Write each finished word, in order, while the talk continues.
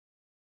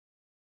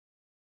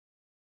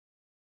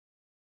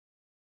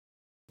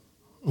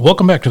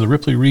Welcome back to the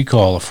Ripley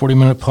Recall, a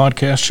 40-minute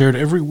podcast shared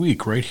every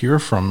week right here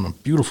from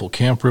beautiful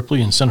Camp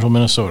Ripley in central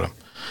Minnesota.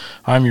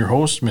 I'm your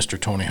host, Mr.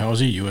 Tony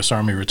Housey, U.S.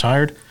 Army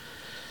retired.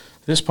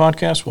 This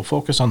podcast will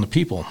focus on the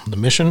people, the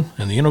mission,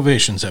 and the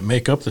innovations that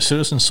make up the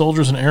citizen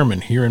soldiers and airmen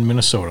here in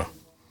Minnesota.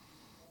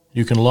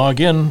 You can log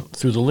in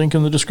through the link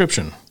in the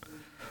description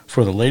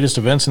for the latest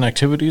events and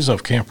activities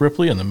of Camp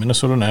Ripley and the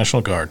Minnesota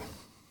National Guard.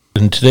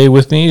 And today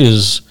with me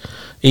is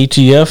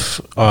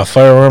ATF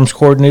Firearms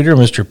Coordinator,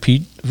 Mr.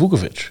 Pete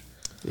Vukovic.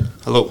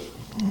 Hello.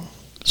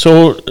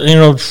 So,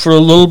 for a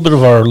little bit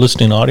of our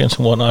listening audience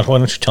and whatnot, why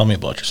don't you tell me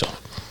about yourself?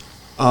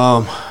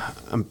 I'm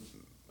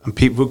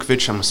Pete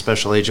Vukovic. I'm a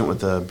special agent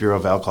with the Bureau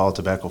of Alcohol,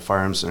 Tobacco,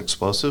 Firearms, and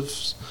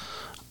Explosives.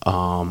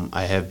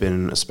 I have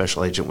been a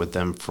special agent with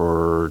them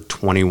for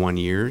 21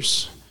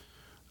 years.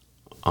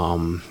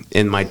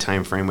 In my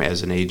time frame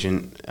as an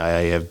agent, I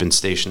have been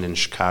stationed in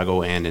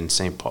Chicago and in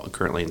St. Paul,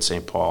 currently in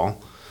St.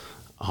 Paul.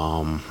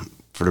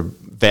 For the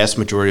vast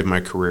majority of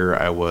my career,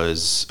 I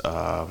was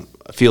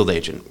a field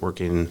agent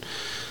working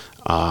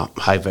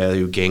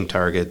high-value gang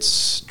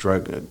targets,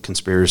 drug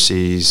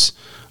conspiracies,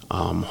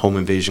 home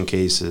invasion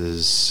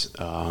cases,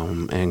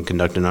 and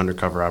conducting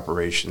undercover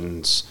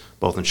operations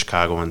both in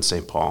Chicago and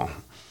St. Paul.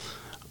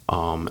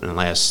 In the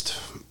last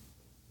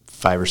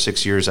 5 or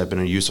 6 years, I've been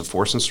a use of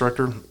force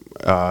instructor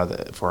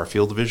for our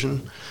field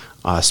division.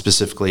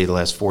 Specifically, the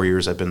last 4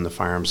 years, I've been the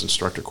firearms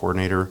instructor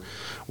coordinator,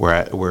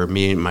 where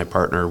me and my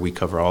partner, we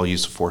cover all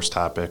use of force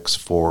topics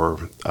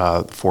for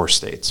 4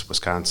 states: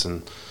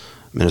 Wisconsin,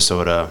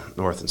 Minnesota,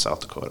 North and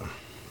South Dakota.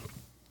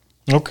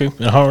 Okay.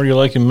 And how are you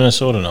liking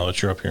Minnesota now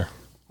that you're up here?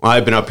 Well,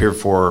 I've been up here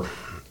for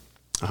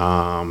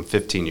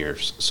 15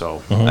 years,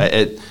 so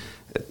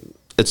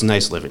it's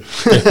nice living.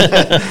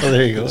 Well,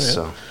 there you go.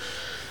 So.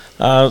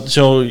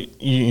 So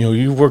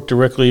you work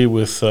directly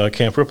with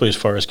Camp Ripley as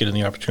far as getting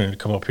the opportunity to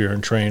come up here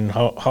and train.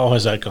 How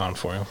has that gone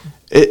for you?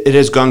 It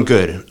has gone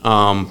good.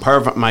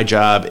 Part of my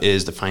job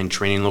is to find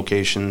training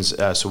locations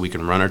so we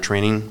can run our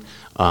training,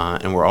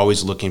 and we're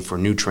always looking for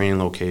new training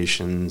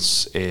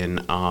locations in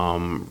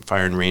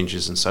firing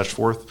ranges and such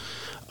forth,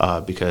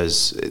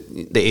 because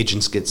the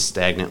agents get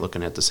stagnant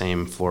looking at the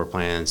same floor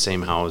plan,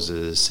 same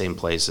houses, same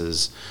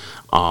places.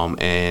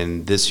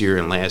 And this year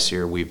and last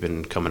year, we've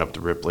been coming up to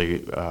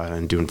Ripley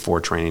and doing 4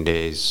 training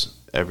days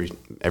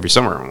every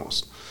summer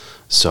almost.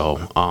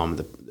 So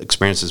the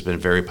experience has been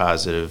very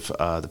positive.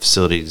 The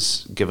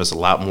facilities give us a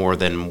lot more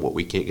than what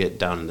we can get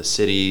down in the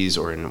cities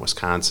or in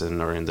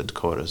Wisconsin or in the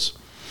Dakotas.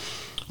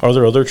 Are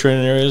there other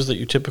training areas that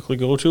you typically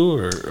go to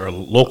or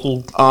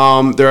local?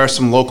 There are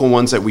some local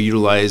ones that we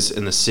utilize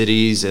in the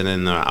cities and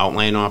in the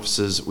outlying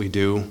offices we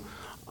do.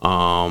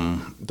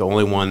 The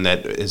only one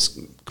that is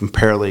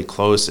comparatively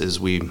close is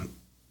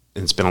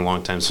it's been a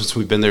long time since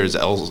we've been there, is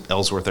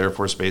Ellsworth Air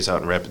Force Base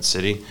out in Rapid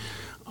City.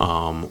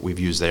 We've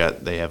used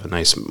that. They have a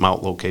nice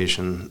mount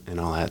location and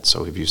all that,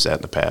 so we've used that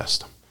in the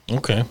past.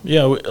 Okay.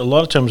 Yeah, a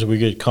lot of times we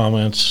get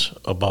comments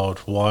about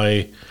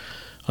why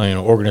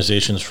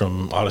organizations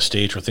from out of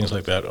state or things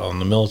like that on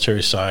the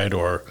military side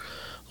or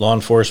law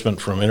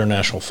enforcement from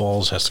International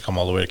Falls has to come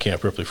all the way to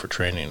Camp Ripley for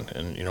training.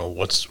 And,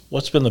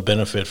 what's been the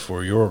benefit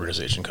for your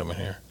organization coming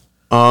here?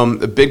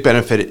 The big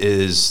benefit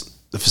is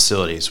the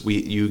facilities.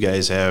 You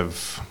guys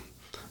have,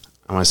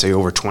 I want to say,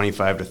 over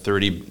 25 to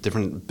 30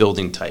 different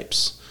building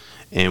types,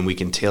 and we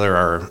can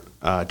tailor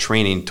our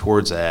training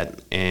towards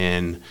that.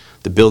 And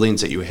the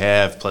buildings that you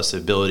have, plus the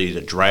ability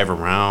to drive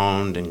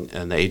around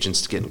and the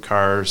agents to get in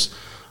cars,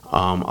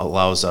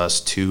 allows us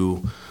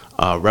to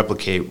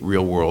replicate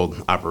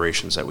real-world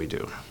operations that we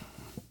do.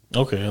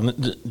 Okay, and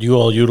do you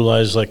all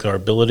utilize like our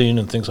billeting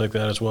and things like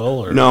that as well?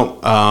 Or? No,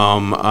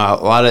 a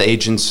lot of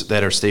agents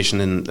that are stationed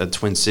in the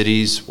Twin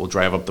Cities will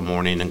drive up the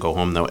morning and go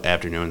home the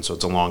afternoon, so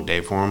it's a long day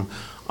for them.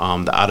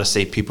 The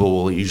out-of-state people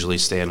will usually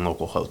stay in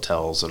local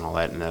hotels and all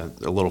that in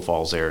the Little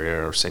Falls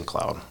area or St.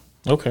 Cloud.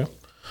 Okay.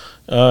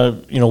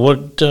 What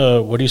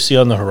do you see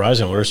on the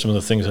horizon? What are some of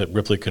the things that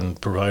Ripley can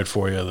provide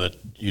for you that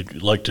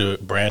you'd like to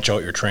branch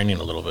out your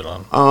training a little bit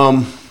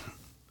on?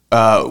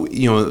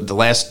 The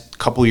last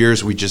couple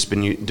years we've just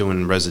been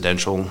doing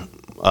residential,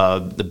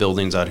 the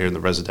buildings out here in the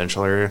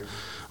residential area.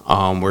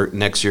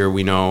 Next year,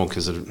 we know,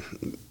 because of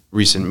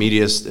recent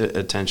media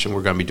attention,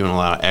 we're going to be doing a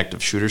lot of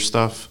active shooter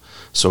stuff.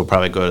 So we'll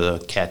probably go to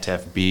the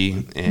CATAF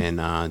B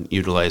and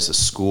utilize the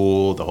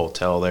school, the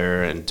hotel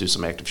there, and do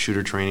some active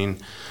shooter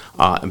training.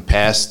 In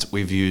past,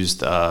 we've used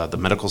the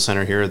medical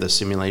center here, the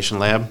simulation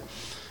lab,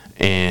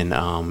 and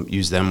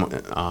used them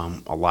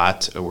a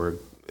lot.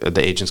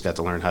 The agents got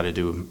to learn how to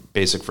do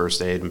basic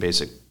first aid and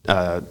basic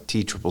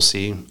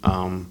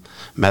TCCC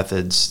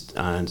methods,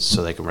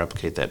 so they can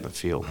replicate that in the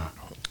field.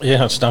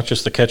 Yeah, it's not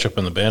just the ketchup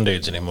and the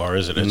Band-Aids anymore,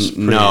 is it? It's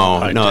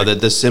no.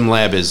 The sim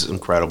lab is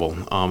incredible.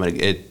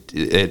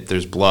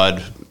 There's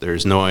blood,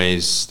 there's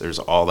noise, there's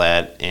all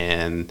that,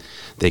 and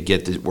they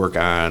get to work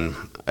on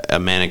a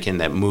mannequin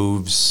that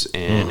moves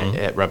and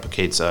it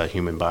replicates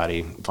human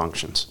body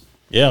functions.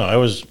 Yeah, I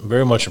was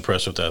very much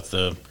impressed with that.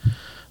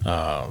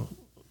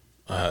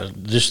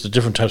 Just the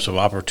different types of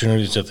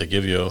opportunities that they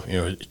give you,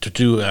 to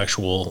do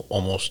actual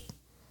almost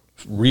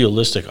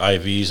realistic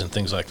IVs and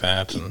things like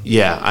that. And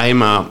Yeah,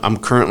 I'm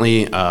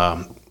currently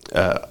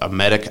a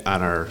medic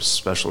on our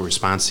special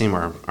response team,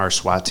 our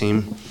SWAT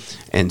team,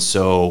 and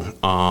so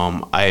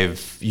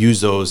I've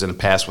used those in the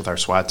past with our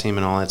SWAT team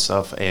and all that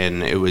stuff,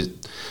 and it was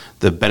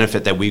the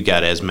benefit that we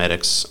got as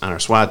medics on our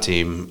SWAT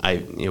team.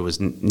 It was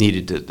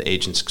needed to the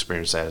agents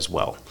experience that as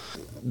well.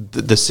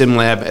 The sim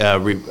lab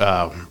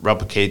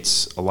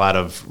replicates a lot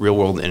of real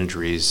world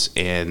injuries,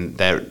 and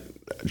that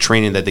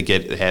training that they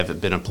get have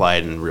been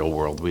applied in the real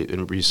world.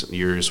 In recent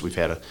years, we've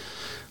had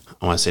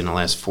I want to say in the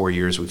last 4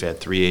 years, we've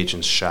had 3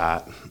 agents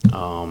shot,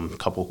 a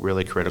couple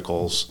really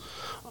criticals,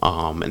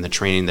 and the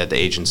training that the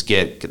agents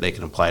get, they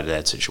can apply to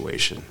that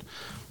situation.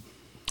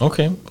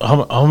 Okay.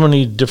 How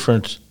many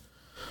different,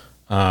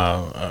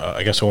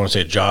 I guess I want to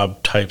say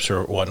job types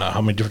or whatnot,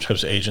 how many different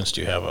types of agents do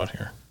you have out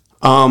here?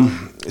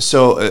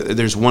 So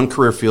there's one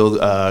career field,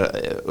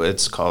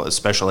 it's called a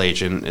special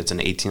agent. It's an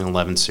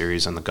 1811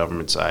 series on the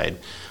government side.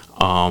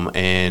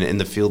 And in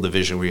the field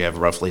division, we have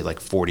roughly like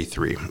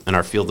 43. And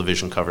our field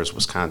division covers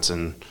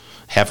Wisconsin,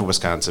 half of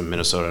Wisconsin,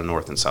 Minnesota,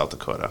 North and South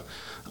Dakota.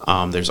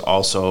 There's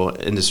also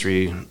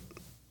industry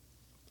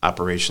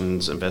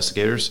operations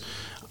investigators.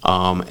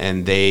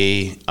 And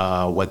they,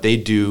 what they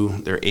do,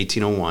 they're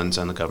 1801s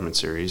on the government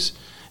series.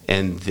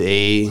 And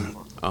they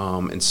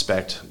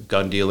inspect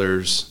gun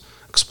dealers,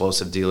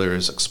 explosive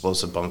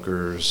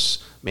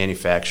bunkers,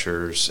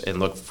 manufacturers, and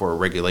look for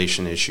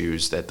regulation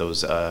issues that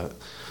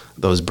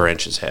those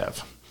branches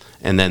have.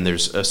 And then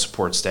there's a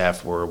support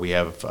staff where we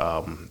have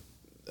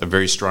a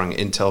very strong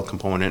intel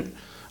component,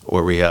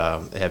 where we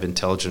have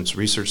intelligence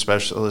research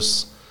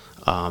specialists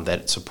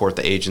that support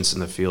the agents in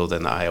the field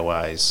and the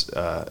IOIs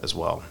as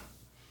well.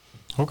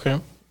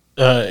 Okay.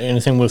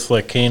 Anything with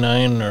like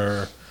K9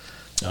 or?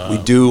 We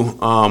do.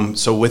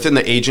 So within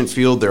the agent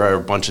field, there are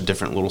a bunch of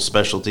different little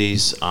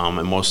specialties,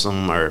 and most of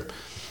them are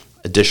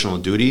additional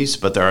duties,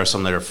 but there are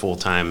some that are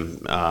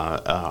full-time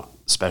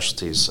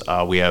specialties.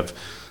 We have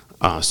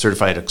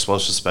certified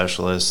explosive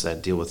specialists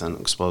that deal with an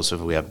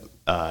explosive. We have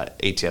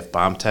ATF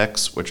bomb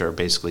techs, which are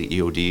basically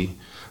EOD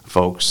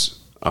folks.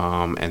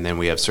 And then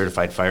we have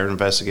certified fire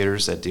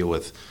investigators that deal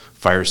with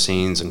fire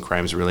scenes and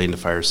crimes relating to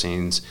fire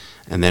scenes.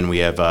 And then we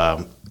have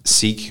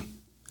SEEK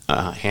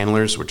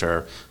handlers, which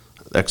are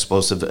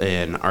explosive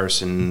and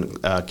arson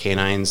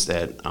canines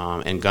that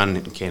and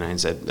gun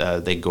canines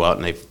that they go out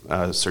and they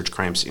search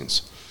crime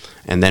scenes.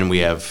 And then we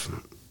have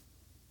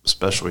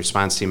special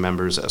response team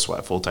members,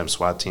 full-time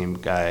SWAT team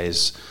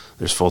guys.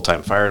 There's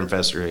full-time fire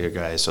investigator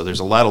guys. So there's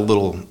a lot of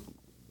little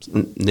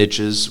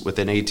niches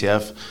within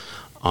ATF.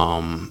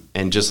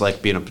 And just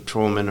like being a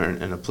patrolman or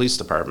in a police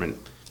department,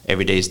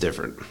 every day is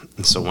different.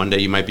 And so one day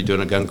you might be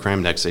doing a gun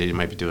crime, next day you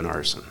might be doing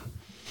arson.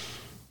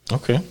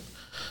 Okay.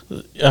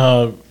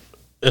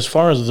 As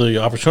far as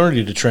the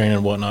opportunity to train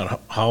and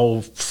whatnot,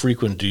 how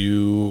frequent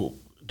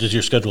does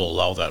your schedule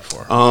allow that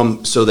for?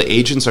 So the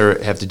agents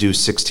have to do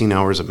 16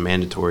 hours of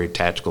mandatory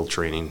tactical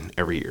training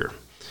every year.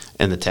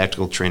 And the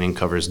tactical training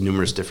covers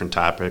numerous different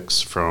topics,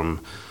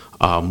 from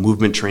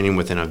movement training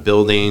within a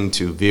building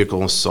to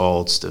vehicle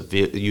assaults to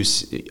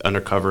use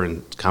undercover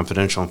and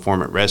confidential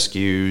informant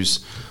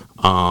rescues,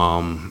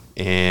 and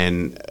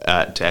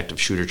to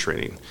active shooter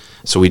training.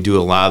 So we do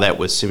a lot of that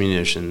with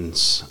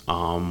simunitions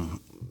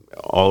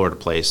all over the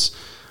place.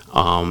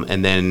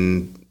 And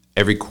then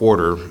every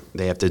quarter,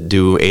 they have to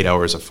do 8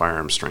 hours of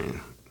firearms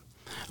training.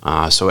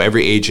 So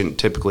every agent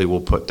typically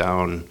will put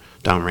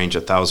downrange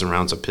 1,000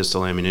 rounds of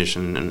pistol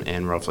ammunition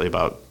and roughly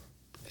about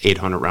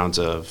 800 rounds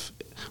of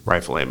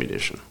rifle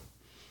ammunition.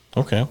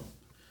 Okay.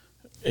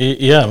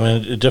 Yeah, I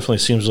mean, it definitely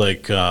seems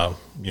like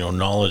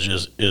knowledge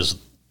is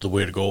the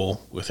way to go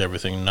with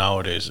everything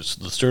nowadays. It's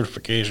the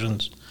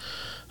certifications,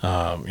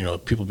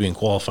 people being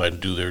qualified to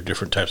do their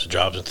different types of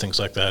jobs and things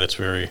like that. It's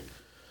very,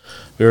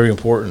 very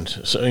important.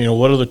 So,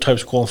 what other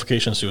types of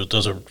qualifications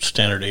does a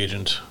standard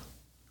agent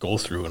go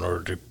through in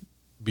order to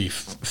be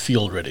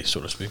field ready,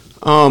 so to speak?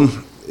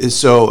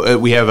 So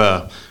we have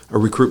a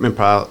recruitment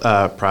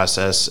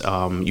process,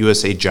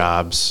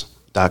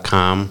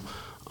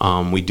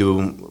 usajobs.com. We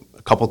do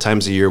a couple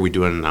times a year, we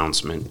do an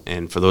announcement.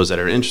 And for those that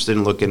are interested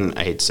in looking,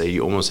 I hate to say,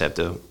 you almost have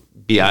to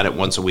be on it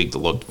once a week to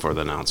look for the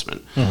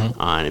announcement,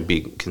 and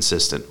be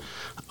consistent.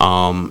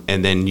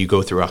 And then you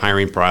go through a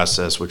hiring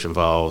process, which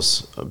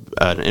involves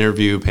an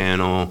interview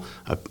panel,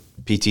 a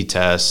PT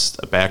test,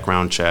 a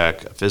background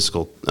check, a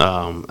physical,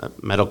 a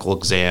medical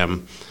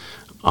exam,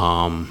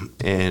 and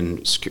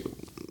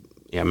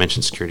I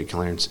mentioned security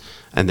clearance.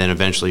 And then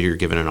eventually you're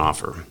given an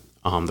offer.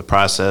 The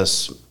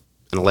process,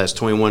 in the last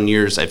 21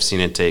 years, I've seen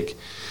it take,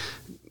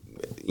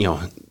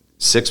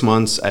 6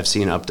 months. I've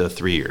seen up to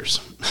 3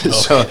 years. Okay.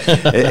 So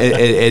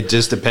it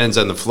just depends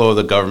on the flow of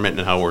the government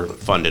and how we're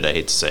funded, I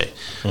hate to say.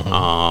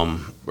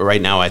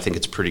 Right now, I think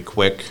it's pretty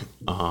quick.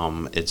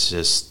 It's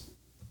just,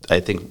 I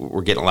think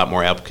we're getting a lot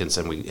more applicants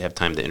than we have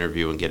time to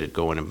interview and get it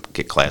going and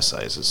get class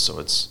sizes. So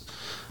it's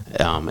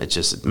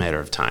just a matter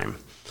of time.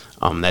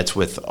 That's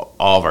with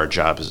all of our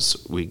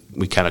jobs. We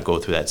kind of go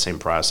through that same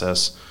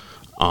process.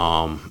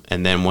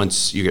 And then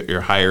once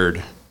you're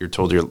hired you're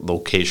told your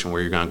location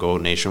where you're going to go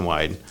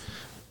nationwide,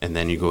 and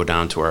then you go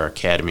down to our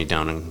academy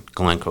down in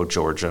Glencoe,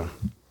 Georgia,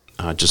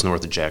 just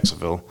north of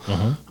Jacksonville.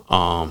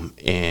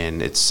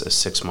 And it's a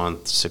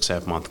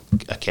 6.5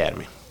 month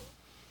academy.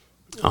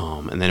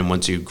 And then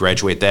once you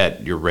graduate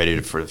that, you're ready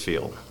for the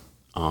field.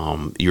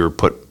 You're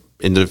put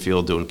into the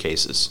field doing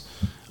cases.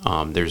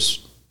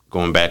 There's,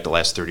 going back the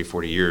last 30,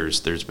 40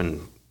 years, there's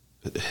been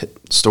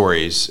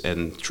stories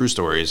and true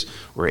stories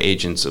where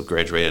agents have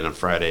graduated on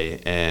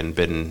Friday and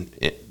been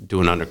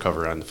doing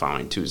undercover on the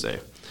following Tuesday,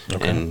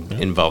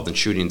 involved in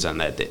shootings on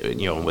that day,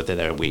 within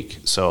that week.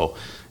 So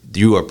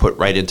you are put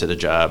right into the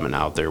job and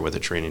out there with a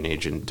training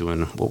agent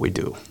doing what we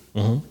do.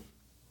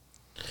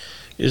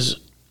 Is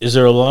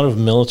there a lot of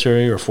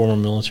military or former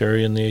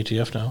military in the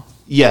ATF now?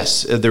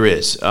 Yes, there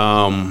is.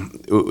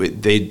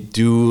 They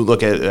do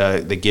look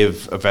at, they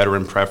give a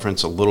veteran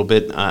preference a little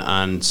bit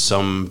on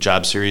some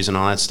job series and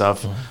all that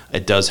stuff.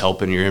 It does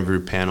help in your interview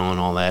panel and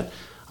all that.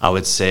 I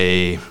would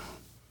say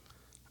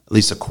at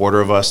least a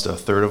quarter of us to a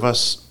third of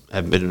us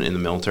have been in the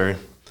military.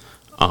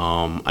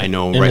 I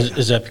know. And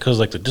is that because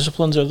like the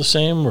disciplines are the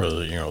same, or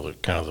the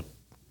kind of the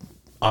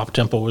op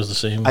tempo is the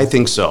same? I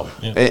think so,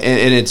 and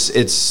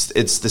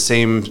it's the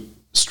same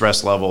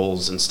stress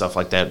levels and stuff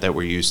like that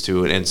we're used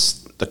to, and it's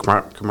the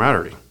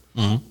camaraderie.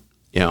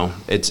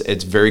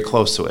 It's very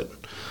close to it,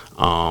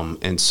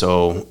 and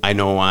so I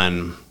know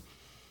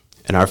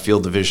in our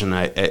field division,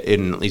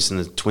 at least in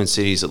the Twin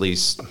Cities, at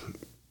least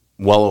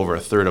well over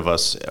a third of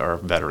us are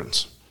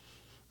veterans.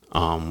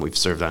 We've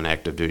served on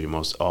active duty.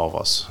 Most all of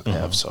us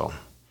have. So,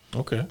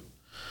 okay.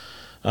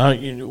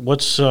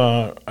 What's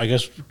I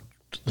guess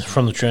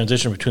from the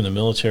transition between the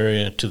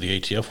military to the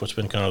ATF, what's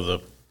been kind of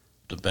the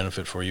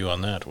benefit for you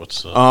on that?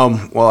 What's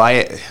well,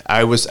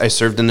 I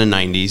served in the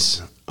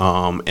 90s,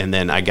 and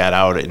then I got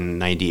out in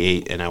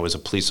 98, and I was a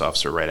police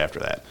officer right after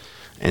that.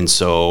 And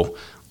so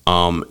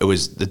it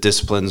was, the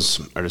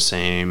disciplines are the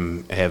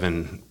same.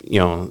 Having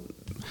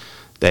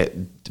that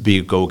to be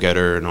a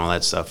go-getter and all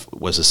that stuff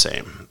was the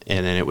same,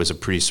 and then it was a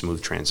pretty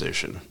smooth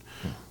transition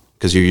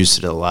because you're used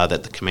to a lot of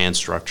that, the command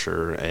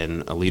structure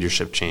and a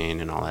leadership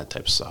chain and all that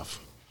type of stuff.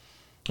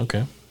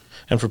 Okay.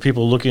 And for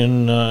people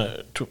looking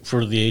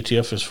for the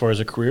ATF as far as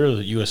a career,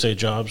 the USA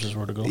Jobs is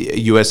where to go?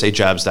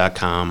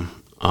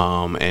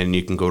 USAjobs.com, and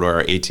you can go to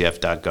our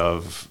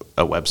ATF.gov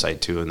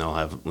website too, and they'll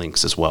have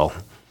links as well.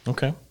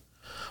 Okay.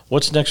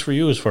 What's next for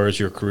you as far as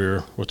your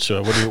career? What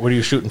are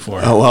you shooting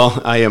for?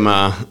 Well,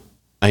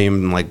 I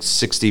am like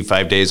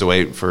 65 days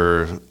away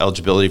for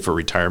eligibility for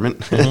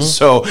retirement.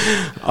 So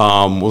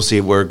we'll see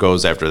where it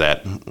goes after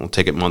that. We'll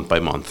take it month by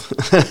month.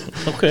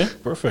 Okay,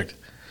 perfect.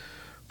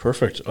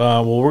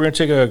 Well, we're going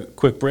to take a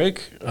quick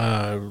break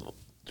to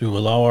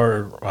allow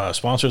our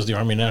sponsors, the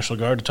Army National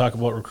Guard, to talk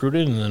about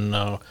recruiting, and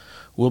then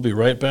we'll be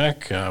right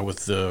back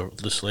with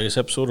this latest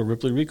episode of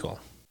Ripley Recall.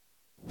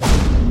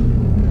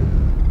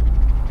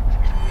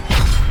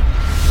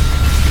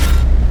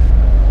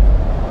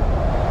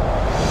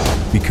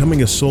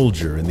 Becoming a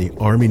soldier in the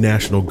Army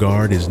National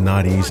Guard is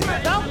not easy.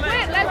 Don't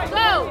quit, let's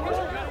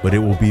go! But it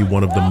will be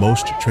one of the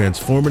most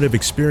transformative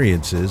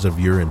experiences of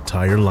your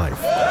entire life.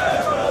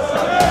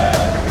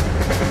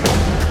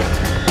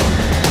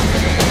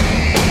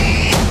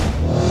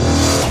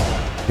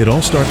 It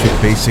all starts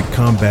with Basic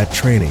Combat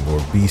Training, or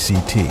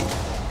BCT.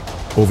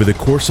 Over the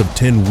course of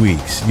 10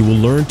 weeks, you will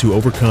learn to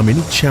overcome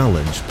any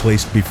challenge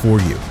placed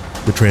before you.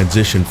 The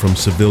transition from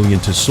civilian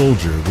to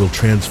soldier will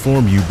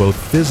transform you both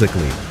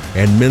physically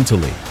and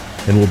mentally,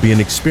 and will be an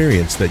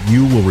experience that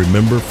you will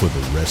remember for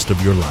the rest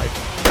of your life.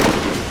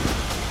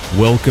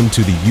 Welcome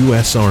to the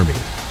U.S. Army,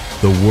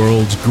 the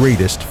world's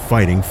greatest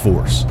fighting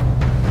force.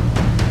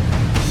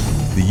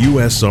 The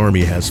U.S.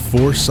 Army has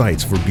 4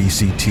 sites for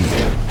BCT: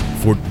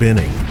 Fort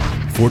Benning,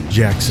 Fort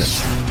Jackson,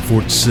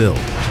 Fort Sill,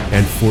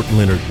 and Fort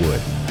Leonard Wood.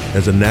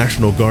 As a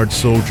National Guard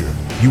soldier,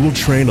 you will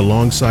train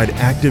alongside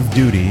active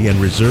duty and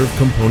reserve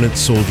component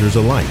soldiers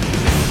alike.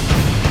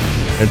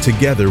 And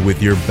together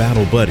with your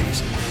battle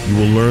buddies, you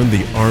will learn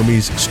the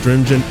Army's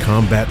stringent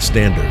combat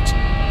standards.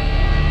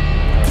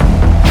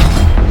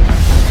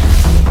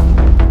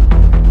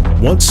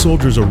 Once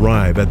soldiers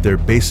arrive at their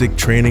basic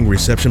training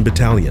reception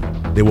battalion,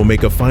 they will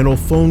make a final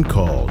phone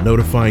call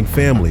notifying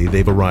family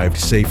they've arrived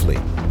safely.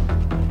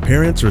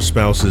 Parents or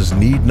spouses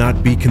need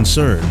not be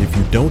concerned if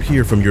you don't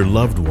hear from your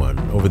loved one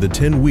over the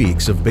 10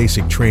 weeks of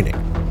basic training.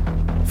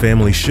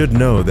 Family should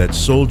know that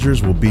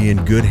soldiers will be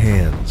in good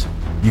hands.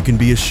 You can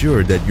be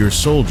assured that your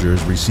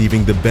soldiers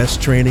receiving the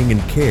best training and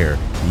care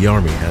the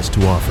Army has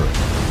to offer.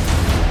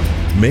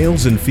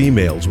 Males and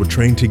females will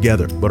train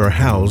together but are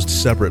housed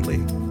separately.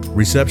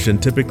 Reception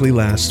typically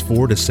lasts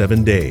 4 to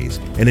 7 days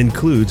and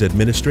includes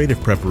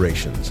administrative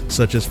preparations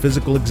such as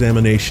physical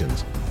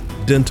examinations,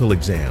 dental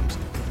exams,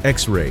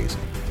 x-rays,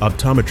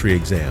 optometry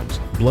exams,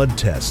 blood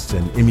tests,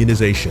 and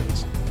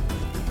immunizations.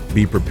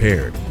 Be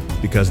prepared,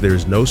 because there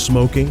is no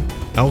smoking,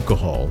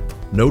 alcohol,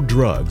 no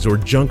drugs, or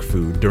junk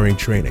food during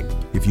training.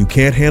 If you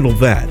can't handle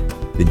that,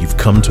 then you've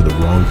come to the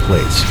wrong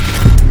place.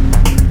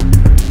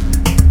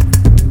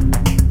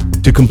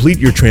 To complete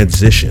your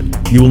transition,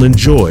 you will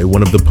enjoy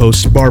one of the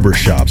post's barber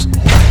shops,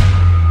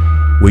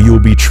 where you will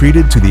be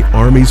treated to the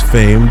Army's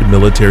famed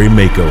military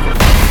makeover.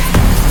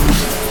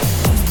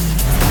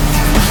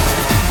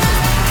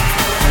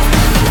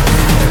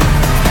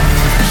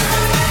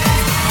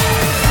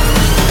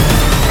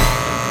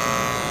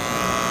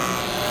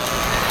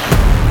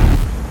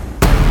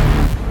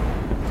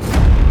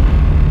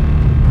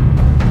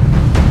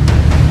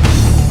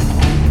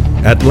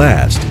 At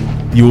last,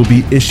 you will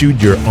be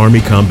issued your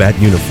Army combat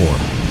uniform.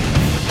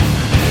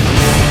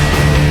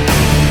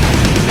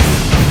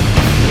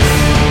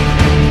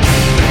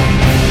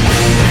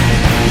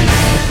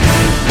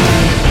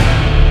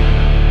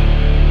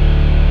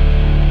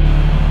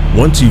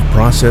 Once you've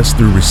processed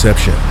through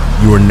reception,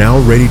 you are now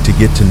ready to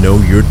get to know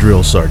your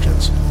drill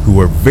sergeants, who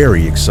are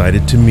very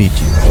excited to meet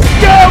you.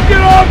 Go!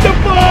 Get off the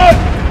bus!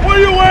 What are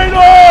you waiting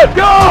on?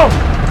 Go!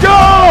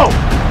 Go!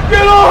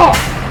 Get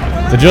off!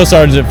 The drill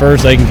sergeants at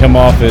first, they can come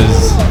off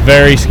as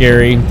very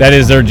scary. That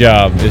is their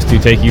job, is to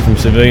take you from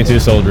civilian to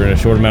soldier in a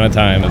short amount of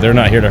time. They're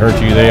not here to hurt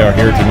you, they are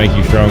here to make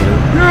you stronger.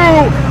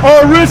 You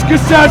are a risk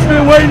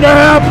assessment waiting to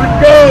happen.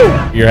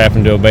 Go! You're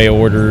having to obey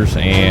orders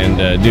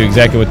and do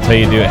exactly what they tell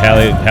you to do it, how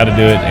to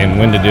do it, and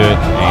when to do it.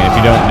 And if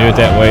you don't do it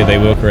that way, they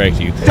will correct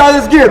you. Try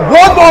this again.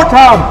 One more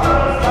time.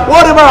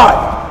 What am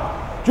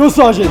I? Drill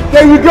Sergeant.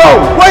 There you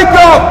go. Wake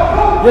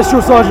up! Yes,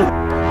 Drill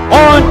Sergeant.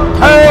 On,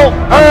 tail,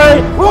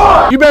 hey,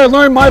 run! You better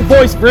learn my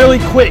voice really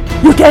quick.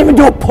 You can't even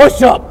do a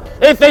push-up.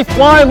 If a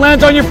fly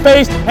lands on your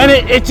face and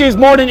it itches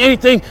more than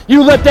anything,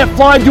 you let that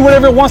fly do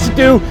whatever it wants to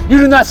do. You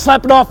do not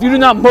slap it off. You do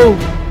not move.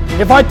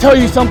 If I tell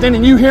you something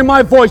and you hear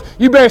my voice,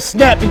 you better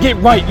snap and get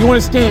right. You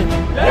understand?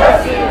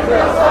 Yes,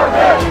 Drill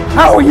Sergeant.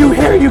 How are you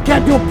here? You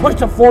can't do a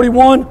push-up,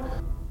 41.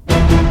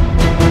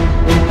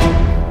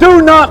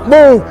 Do not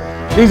move.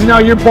 These are now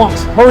your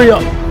bunks. Hurry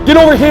up. Get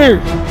over here.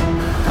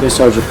 Yes,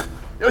 Sergeant.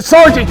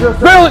 Sergeant,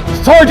 really?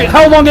 Sergeant,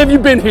 how long have you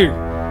been here?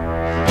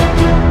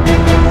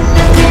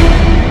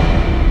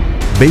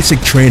 Basic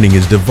training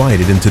is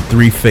divided into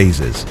 3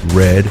 phases: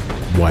 red,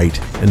 white,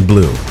 and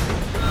blue.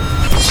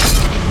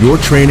 Your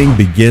training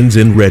begins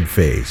in red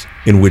phase,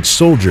 in which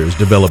soldiers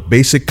develop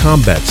basic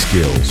combat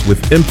skills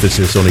with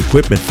emphasis on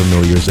equipment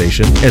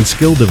familiarization and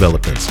skill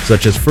developments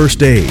such as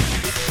first aid,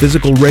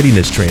 physical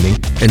readiness training,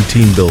 and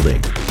team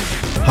building.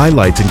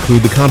 Highlights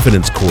include the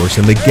confidence course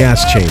and the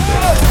gas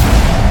chamber,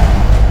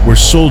 where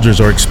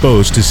soldiers are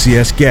exposed to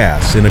CS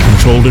gas in a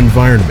controlled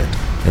environment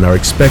and are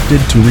expected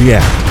to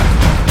react.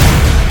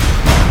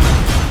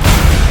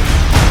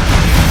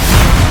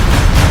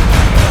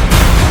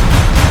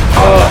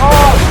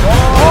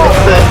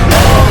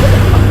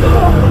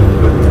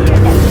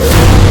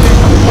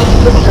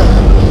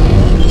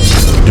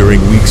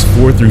 During weeks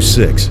 4 through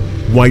 6,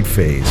 white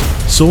phase,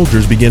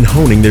 soldiers begin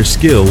honing their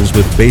skills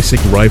with basic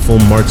rifle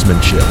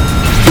marksmanship.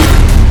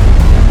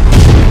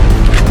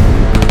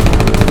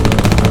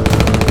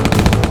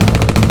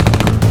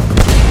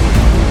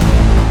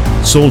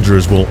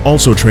 Soldiers will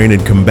also train in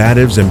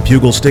combatives and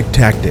bugle stick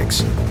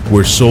tactics,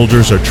 where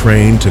soldiers are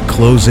trained to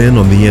close in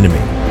on the enemy.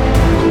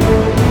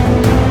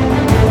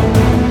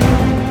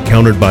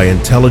 Countered by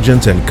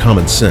intelligence and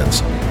common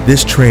sense,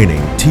 this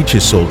training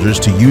teaches soldiers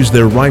to use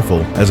their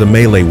rifle as a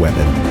melee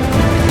weapon.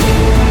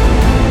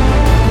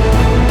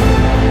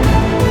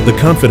 The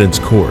confidence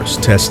course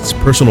tests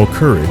personal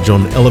courage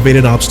on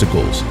elevated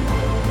obstacles.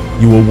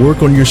 You will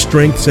work on your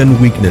strengths and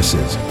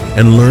weaknesses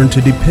and learn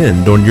to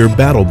depend on your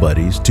battle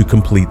buddies to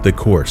complete the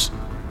course.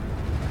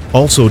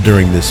 Also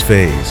during this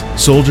phase,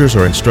 soldiers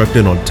are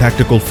instructed on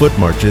tactical foot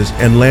marches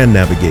and land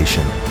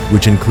navigation,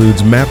 which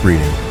includes map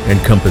reading and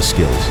compass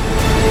skills.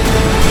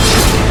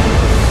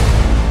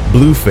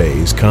 Blue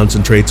phase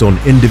concentrates on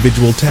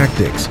individual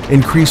tactics,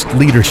 increased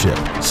leadership,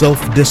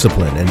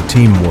 self-discipline, and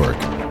teamwork.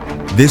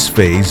 This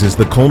phase is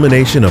the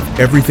culmination of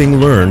everything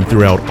learned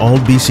throughout all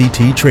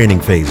BCT training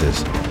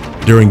phases.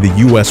 During the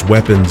U.S.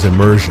 weapons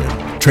immersion,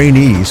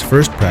 trainees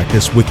first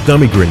practice with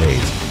dummy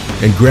grenades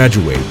and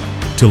graduate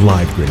to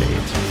live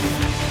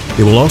grenades.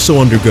 They will also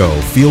undergo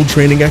field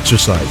training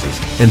exercises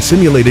and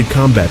simulated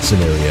combat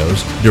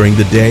scenarios during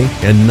the day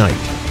and night.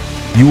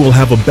 You will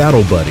have a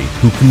battle buddy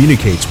who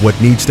communicates what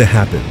needs to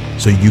happen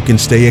so you can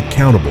stay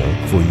accountable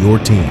for your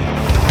team.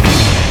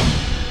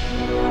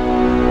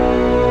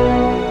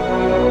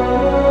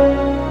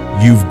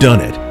 You've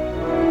done it.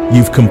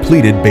 You've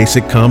completed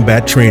basic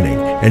combat training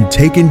and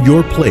taken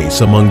your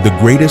place among the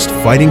greatest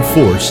fighting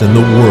force in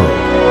the world.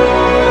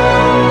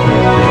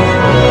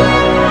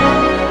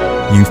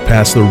 You've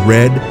passed the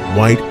red,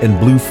 white, and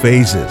blue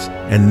phases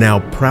and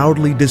now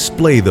proudly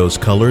display those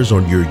colors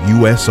on your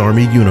U.S.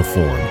 Army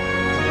uniform.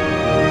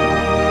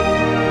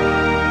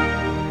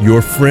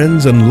 Your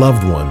friends and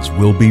loved ones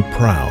will be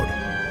proud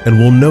and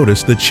will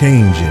notice the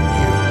change in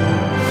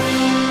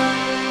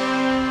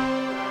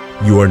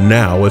you. You are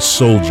now a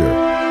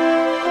soldier.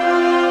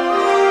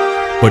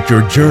 But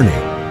your journey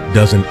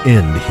doesn't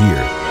end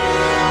here.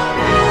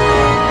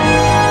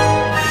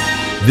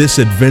 This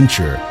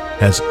adventure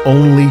has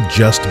only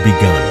just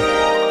begun.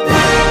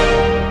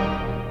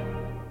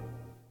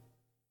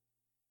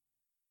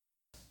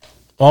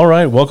 All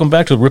right, welcome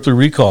back to the Ripley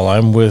Recall.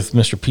 I'm with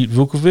Mr. Pete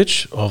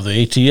Vukovic of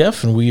the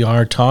ATF, and we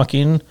are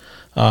talking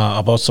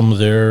about some of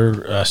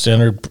their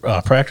standard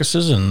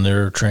practices and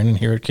their training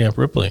here at Camp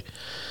Ripley.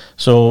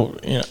 So,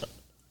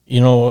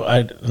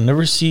 I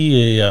never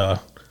see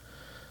a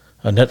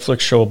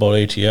Netflix show about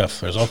ATF.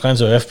 There's all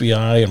kinds of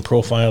FBI and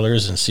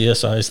profilers and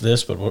CSIs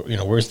this, but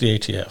where's the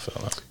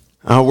ATF?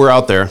 We're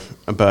out there,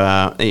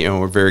 but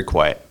we're very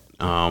quiet.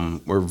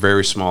 We're a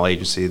very small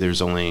agency.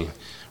 There's only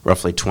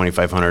roughly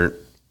 2,500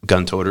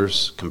 gun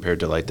toters compared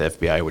to like the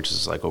FBI, which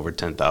is like over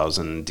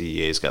 10,000.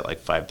 DEA's got like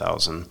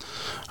 5,000.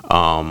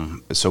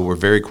 So we're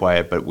very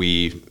quiet, but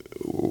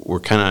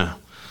we're kind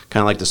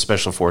of like the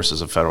special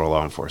forces of federal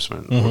law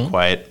enforcement. Mm-hmm. We're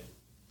quiet,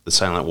 the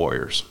silent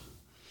warriors.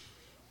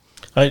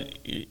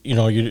 You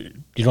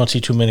don't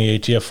see too many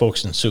ATF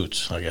folks in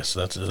suits. I guess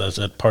that's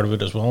that part of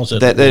it as well.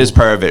 That is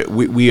part of it.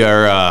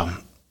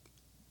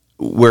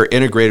 We're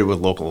integrated with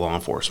local law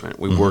enforcement.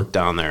 We work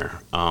down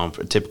there.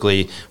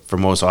 Typically, for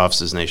most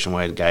offices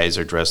nationwide, guys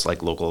are dressed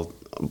like local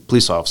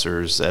police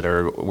officers that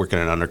are working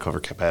in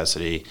undercover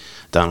capacity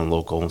down in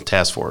local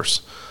task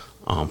force.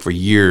 For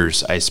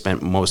years, I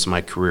spent most of my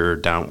career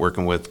down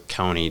working with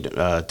county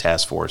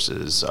task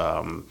forces,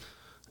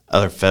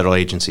 other federal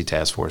agency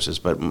task forces,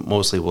 but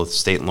mostly with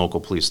state and local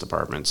police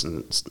departments.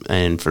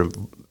 And for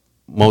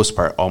most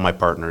part, all my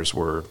partners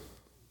were,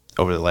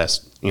 over the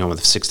last, with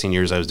the 16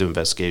 years I was doing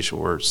investigation,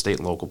 were state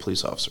and local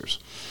police officers.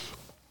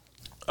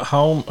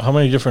 How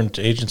many different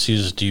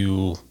agencies do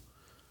you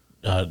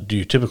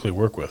typically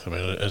work with? I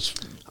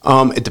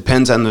mean, it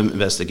depends on the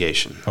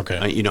investigation.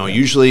 Okay.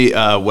 Usually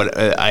what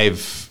I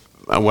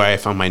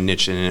found my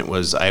niche in it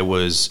was I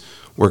was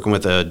working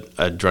with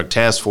a drug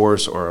task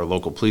force or a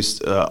local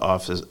police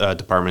office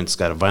department's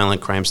got a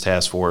violent crimes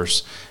task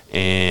force,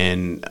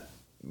 and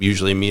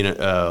usually me and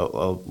a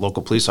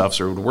local police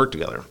officer would work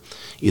together.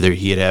 Either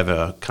he'd have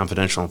a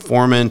confidential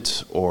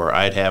informant or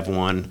I'd have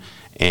one,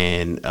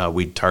 and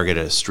we'd target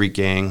a street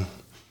gang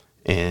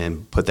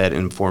and put that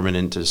informant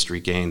into the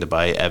street gang to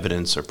buy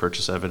evidence or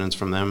purchase evidence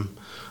from them.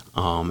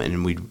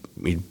 And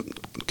we'd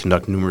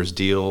conduct numerous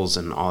deals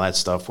and all that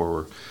stuff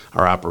our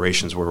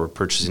operations where we're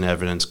purchasing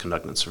evidence,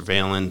 conducting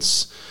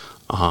surveillance,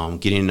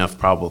 getting enough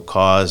probable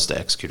cause to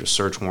execute a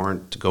search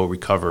warrant to go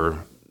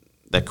recover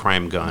that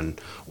crime gun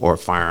or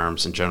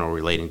firearms in general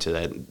relating to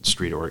that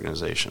street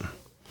organization.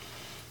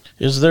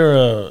 Is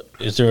there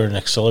an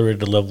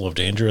accelerated level of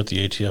danger at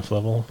the ATF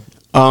level?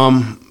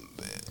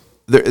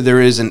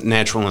 There isn't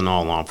natural in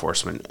all law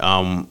enforcement.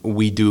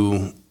 We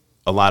do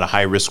a lot of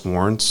high-risk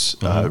warrants.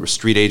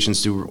 Street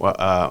agents do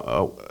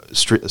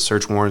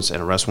search warrants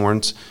and arrest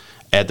warrants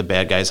at the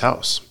bad guy's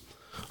house.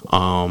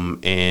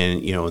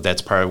 And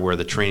that's part of where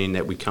the training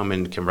that we come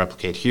in can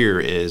replicate here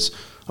is,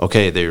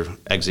 okay, they're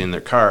exiting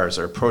their cars,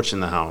 they're approaching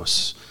the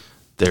house.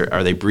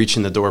 Are they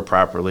breaching the door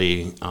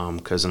properly?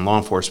 Because in law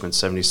enforcement,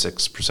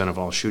 76% of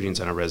all shootings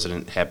on a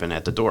resident happen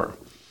at the door.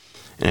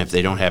 And if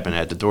they don't happen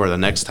at the door, the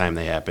next time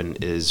they happen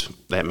is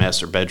that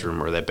master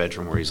bedroom or that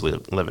bedroom where he's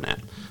living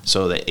at.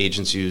 So the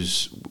agents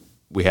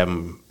we have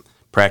them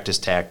practice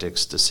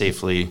tactics to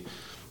safely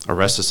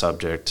arrest a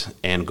subject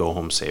and go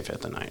home safe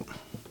at the night.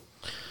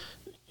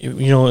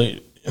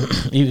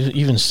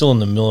 Even still in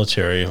the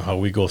military, how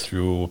we go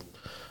through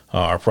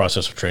our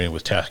process of training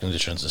with task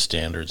conditions and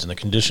standards, and the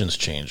conditions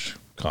change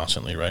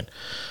constantly, right?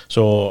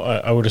 So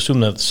I would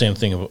assume that the same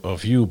thing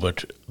of you,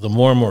 but the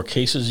more and more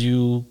cases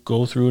you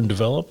go through and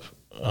develop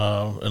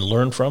and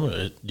learn from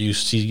it, do you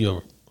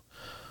see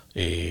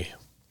a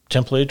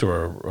template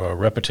or a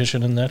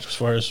repetition in that as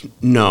far as?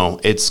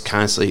 No,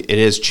 it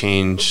has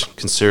changed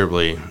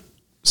considerably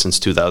since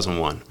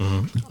 2001.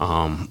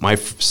 Mm-hmm. My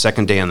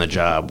second day on the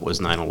job was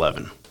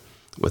 9/11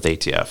 with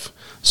ATF.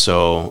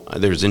 So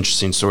there's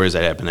interesting stories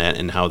that happened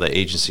and how the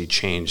agency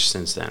changed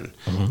since then.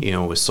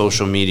 Mm-hmm. With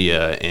social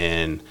media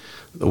and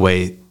the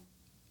way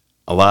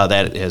a lot of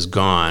that has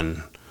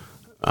gone,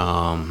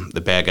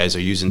 the bad guys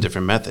are using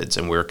different methods,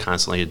 and we're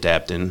constantly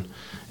adapting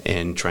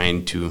and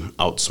trying to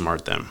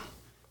outsmart them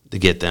to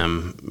get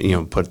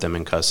them, put them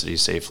in custody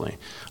safely.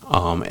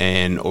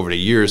 And over the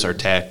years, our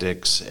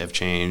tactics have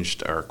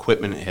changed, our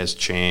equipment has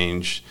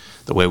changed,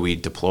 the way we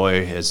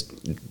deploy has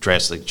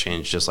drastically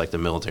changed, just like the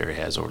military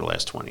has over the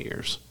last 20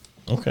 years.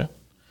 Okay.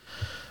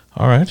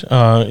 All right.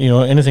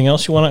 Anything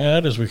else you want to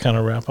add as we kind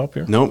of wrap up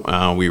here? Nope.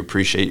 We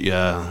appreciate you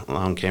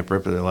allowing Camp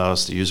Ripley to allow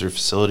us to use their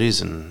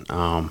facilities, and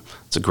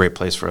it's a great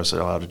place for us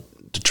to allow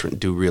to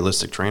do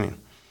realistic training.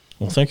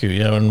 Well, thank you.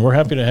 Yeah, and we're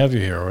happy to have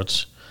you here.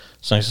 It's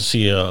nice to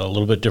see a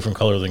little bit different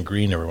color than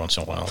green every once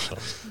in a while. So.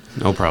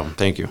 No problem.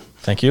 Thank you.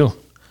 Thank you.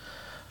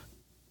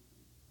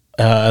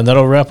 And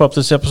that'll wrap up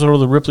this episode of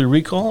the Ripley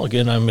Recall.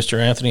 Again, I'm Mr.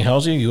 Anthony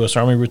Housey, U.S.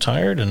 Army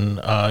retired, and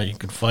you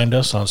can find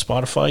us on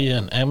Spotify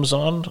and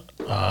Amazon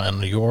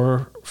and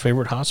your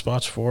favorite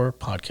hotspots for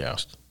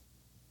podcasts.